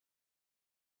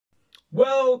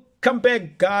Welcome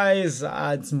back, guys.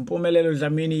 It's Mpumelelo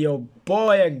Dlamini, your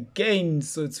boy again.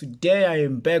 So today I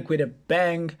am back with a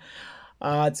bang.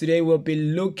 Today we'll be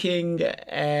looking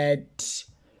at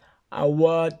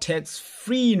our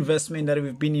tax-free investment that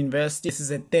we've been investing. This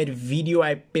is a third video,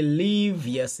 I believe.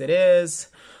 Yes, it is.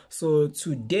 So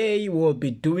today we'll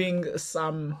be doing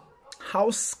some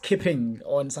housekeeping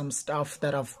on some stuff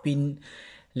that I've been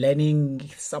learning,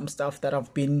 some stuff that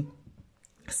I've been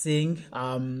seeing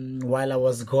while I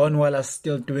was gone, while I was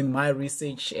still doing my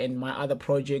research and my other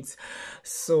projects.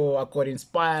 So I got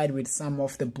inspired with some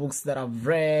of the books that I've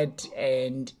read,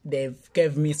 and they've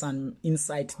gave me some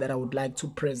insight that I would like to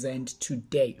present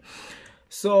today.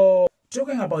 So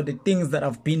talking about the things that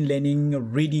I've been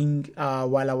reading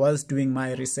while I was doing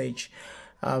my research,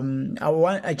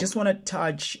 I just want to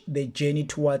touch the journey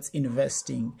towards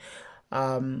investing.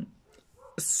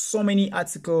 So many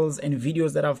articles and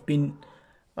videos that I've been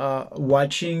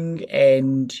watching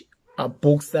and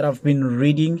books that I've been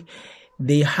reading,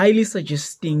 they highly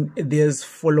suggesting there's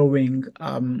following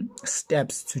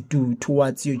steps to do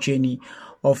towards your journey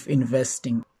of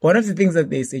investing. One of the things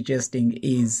that they're suggesting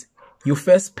is you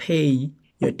first pay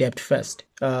your debt first.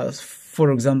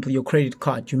 For example, your credit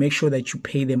card, you make sure that you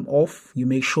pay them off. You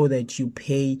make sure that you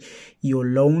pay your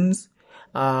loans.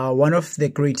 One of the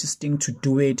greatest thing to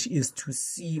do it is to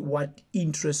see what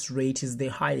interest rate is the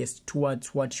highest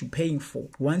towards what you're paying for.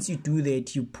 Once you do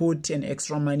that, you put an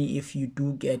extra money. If you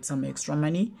do get some extra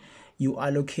money, you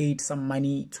allocate some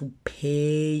money to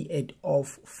pay it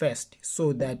off first,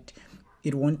 so that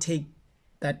it won't take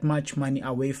that much money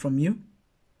away from you.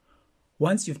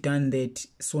 Once you've done that,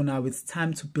 so now it's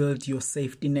time to build your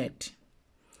safety net.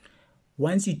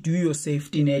 Once you do your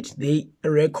safety net, they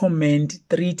recommend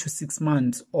 3 to 6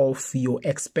 months of your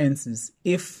expenses.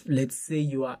 If, let's say,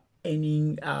 you are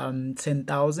earning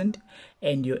 10,000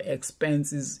 and your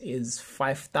expenses is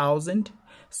 5,000,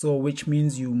 so which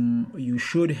means you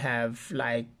should have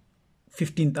like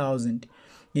 15,000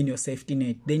 in your safety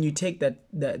net. Then you take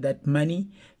that money,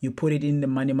 you put it in the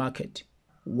money market.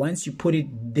 Once you put it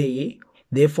there,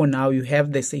 therefore now you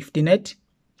have the safety net,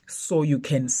 so you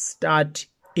can start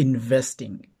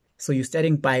investing. So you're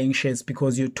starting buying shares,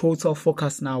 because your total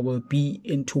focus now will be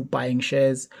into buying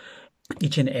shares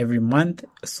each and every month.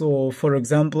 So for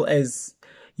example, as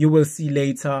you will see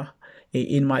later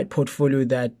in my portfolio,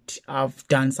 that I've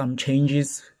done some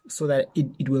changes so that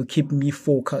it will keep me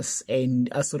focused, and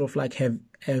I sort of like have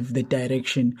the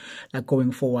direction like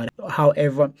going forward.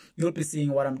 However, you'll be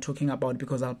seeing what I'm talking about,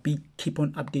 because I'll keep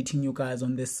on updating you guys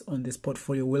on this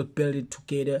portfolio. We'll build it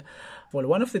together. Well,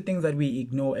 one of the things that we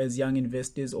ignore as young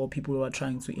investors or people who are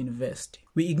trying to invest,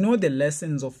 we ignore the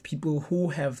lessons of people who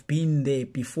have been there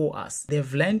before us.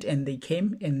 They've learned and they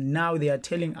came, and now they are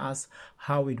telling us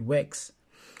how it works,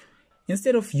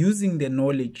 instead of using the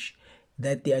knowledge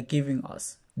that they are giving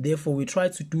us. Therefore, we try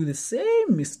to do the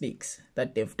same mistakes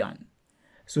that they've done.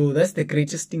 So that's the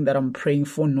greatest thing that I'm praying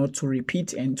for, not to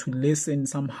repeat, and to listen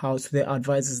somehow to the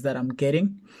advices that I'm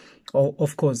getting, or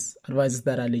of course advices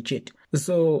that are legit.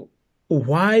 So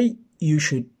why you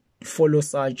should follow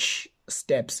such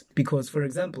steps? Because, for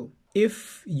example,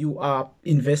 if you are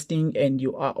investing and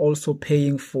you are also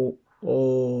paying for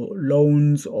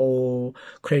loans or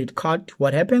credit card,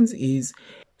 what happens is,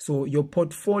 so your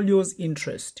portfolio's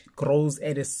interest grows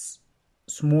at a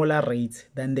smaller rate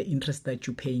than the interest that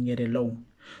you're paying at a loan.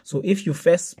 So if you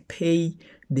first pay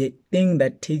the thing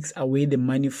that takes away the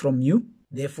money from you,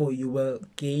 therefore you will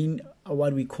gain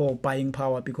what we call buying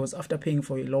power, because after paying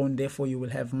for a loan, therefore you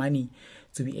will have money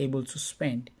to be able to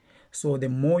spend. So the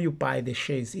more you buy the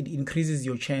shares, it increases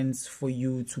your chance for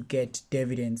you to get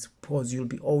dividends, because you'll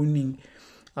be owning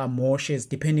more shares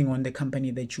depending on the company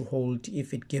that you hold,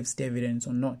 if it gives dividends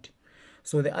or not.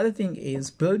 So the other thing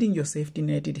is building your safety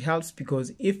net. It helps,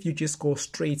 because if you just go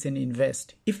straight and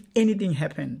invest, if anything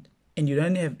happened and you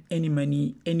don't have any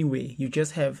money anyway, you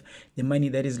just have the money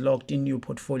that is locked in your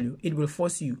portfolio, it will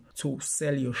force you to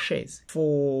sell your shares.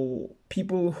 For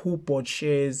people who bought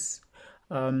shares,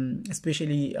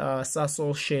 especially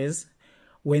Sasol shares,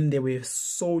 when they were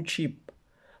so cheap,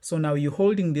 so now you're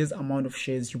holding this amount of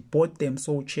shares, you bought them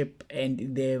so cheap,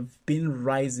 and they've been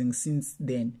rising since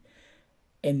then.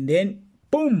 And then,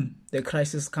 boom, the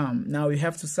crisis comes. Now you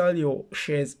have to sell your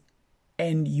shares,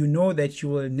 and you know that you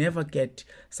will never get,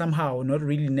 somehow, not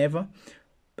really never,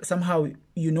 somehow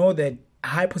you know that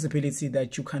high possibility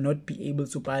that you cannot be able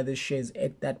to buy the shares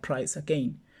at that price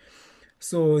again.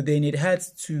 So then it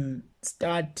has to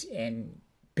start and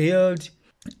build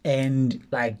and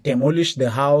like demolish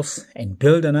the house and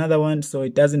build another one. So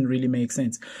it doesn't really make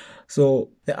sense. So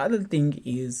the other thing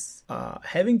is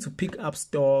having to pick up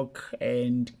stock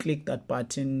and click that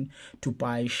button to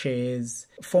buy shares.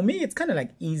 For me, it's kind of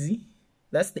like easy.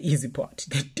 That's the easy part.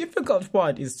 The difficult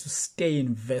part is to stay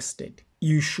invested.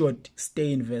 You should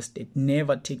stay invested.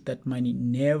 Never take that money.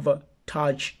 Never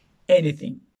touch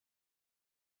anything.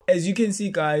 As you can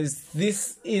see, guys,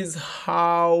 this is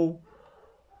how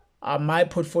my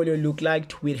portfolio looked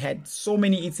like. We had so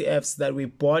many ETFs that we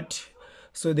bought.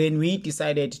 So then we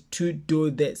decided to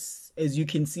do this. As you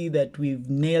can see that we've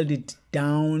nailed it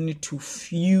down to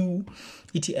few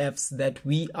ETFs that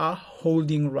we are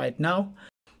holding right now.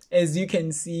 As you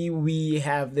can see, we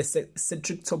have the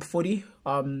Citric Top 40,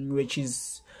 which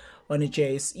is on a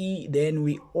JSE. Then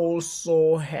we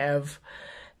also have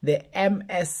the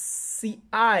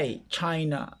MSCI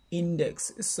China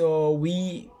Index. So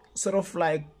we sort of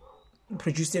like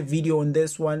produced a video on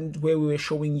this one where we were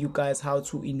showing you guys how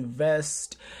to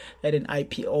invest at an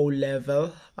IPO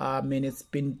level, and it's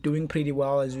been doing pretty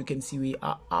well. As you can see, we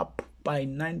are up by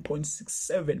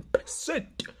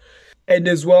 9.67%. And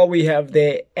as well, we have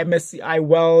the MSCI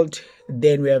World,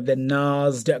 then we have the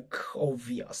Nasdaq,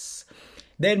 obvious.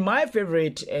 Then my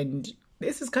favorite, and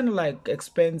this is kind of like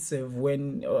expensive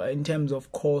when in terms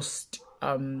of cost,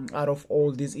 out of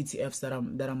all these ETFs that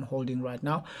I'm holding right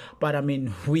now, but I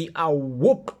mean, we are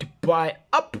whooped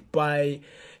up by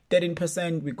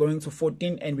 13%. We're going to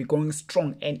 14 and we're going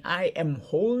strong, and I am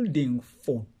holding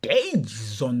for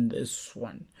days on this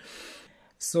one.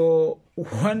 So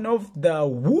one of the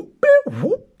whoop.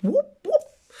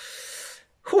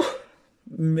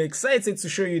 I'm excited to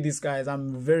show you this, guys.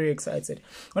 I'm very excited.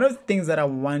 One of the things that I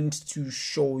want to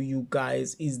show you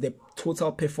guys is the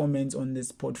total performance on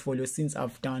this portfolio since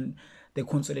I've done the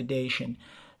consolidation.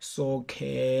 So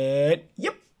okay,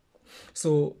 yep.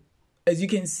 So as you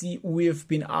can see, we've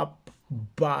been up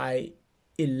by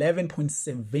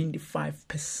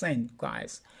 11.75%,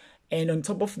 guys. And on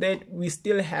top of that, we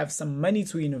still have some money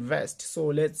to invest. So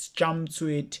let's jump to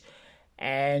it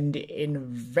and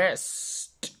invest.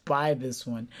 Buy this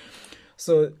one.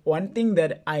 So one thing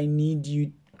that I need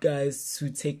you guys to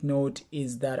take note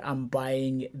is that I'm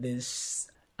buying this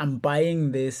at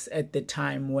the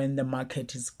time when the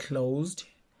market is closed.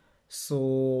 So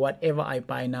whatever I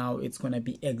buy now, it's going to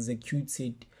be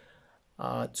executed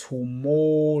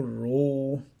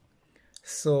tomorrow.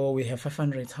 So we have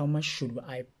 500. How much should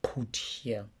I put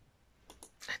here?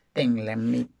 I think let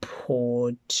me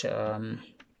put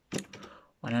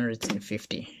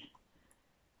 150.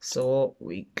 So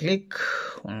we click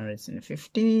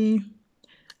 150.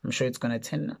 I'm sure it's gonna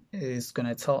tell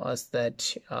us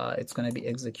that it's gonna be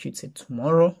executed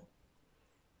tomorrow.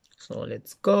 So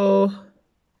let's go.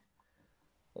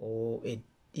 Oh,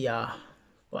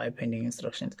 by pending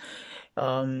instructions.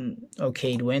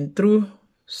 Okay, it went through.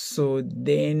 So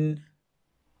then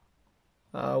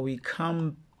we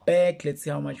come back. Let's see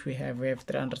how much we have. We have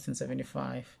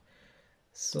 375.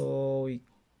 So we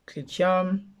click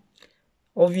here.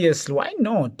 Obviously, why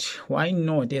not?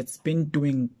 It's been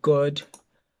doing good.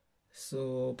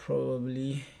 So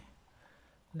probably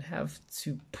we'll have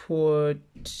to put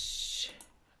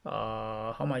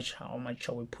how much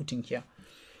are we putting here?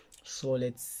 So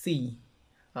let's see.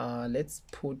 Let's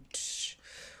put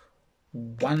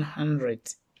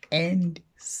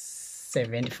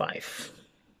 175.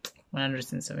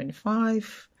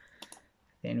 175.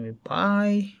 Then we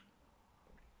buy.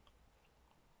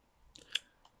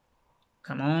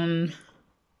 Come on.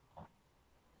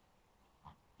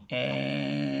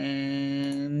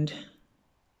 And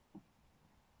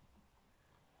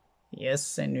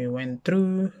yes, and we went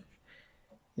through.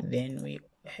 Then we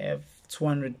have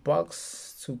 200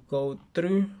 bucks to go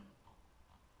through.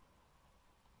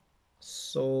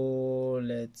 So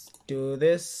let's do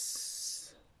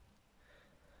this.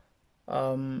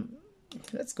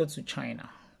 Let's go to China.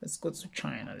 Let's go to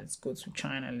China.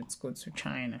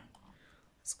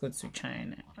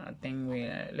 I think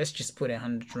let's just put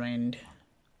 100 rand.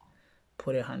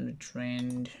 Put 100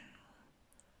 rand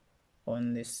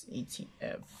on this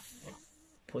ETF.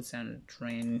 Put 100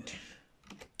 rand.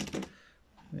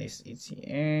 This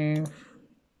ETF.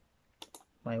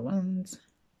 Buy ones.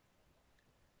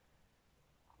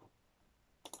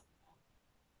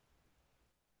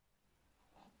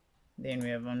 Then we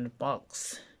have 100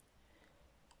 bucks.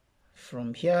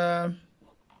 From here,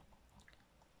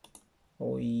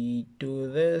 we do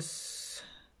this.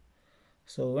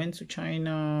 So went to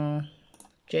China.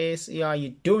 JSE, are you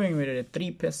doing with it at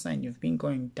 3%? You've been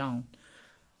going down.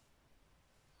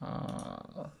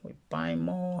 We buy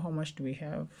more. How much do we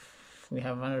have? we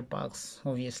have $100.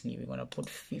 Obviously we're gonna put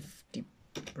 50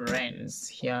 rands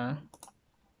here.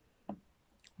 I'm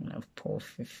gonna put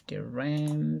 50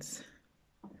 rands.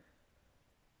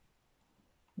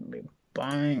 We're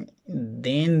buying,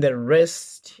 then the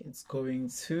rest is going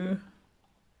to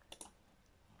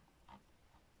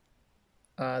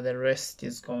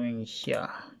here.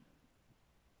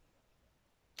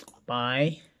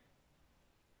 Buy.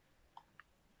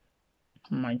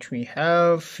 How much we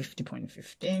have?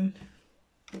 50.15.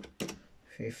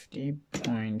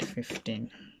 50.15.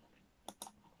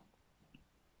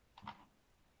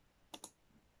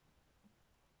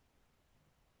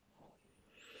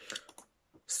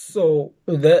 So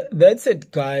that's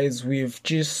it, guys. We've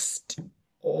just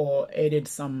added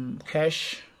some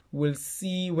cash. We'll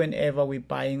see whenever we're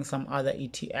buying some other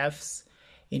ETFs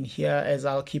in here, as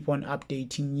I'll keep on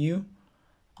updating you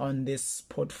on this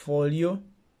portfolio.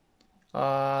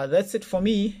 That's it for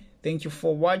me. Thank you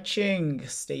for watching.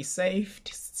 Stay safe,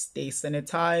 stay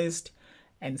sanitized,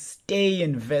 and stay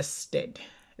invested.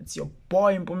 It's your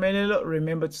boy Mpumelelo.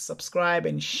 Remember to subscribe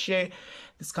and share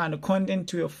this kind of content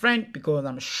to your friend, because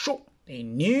I'm sure they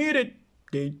need it.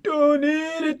 They don't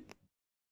need it.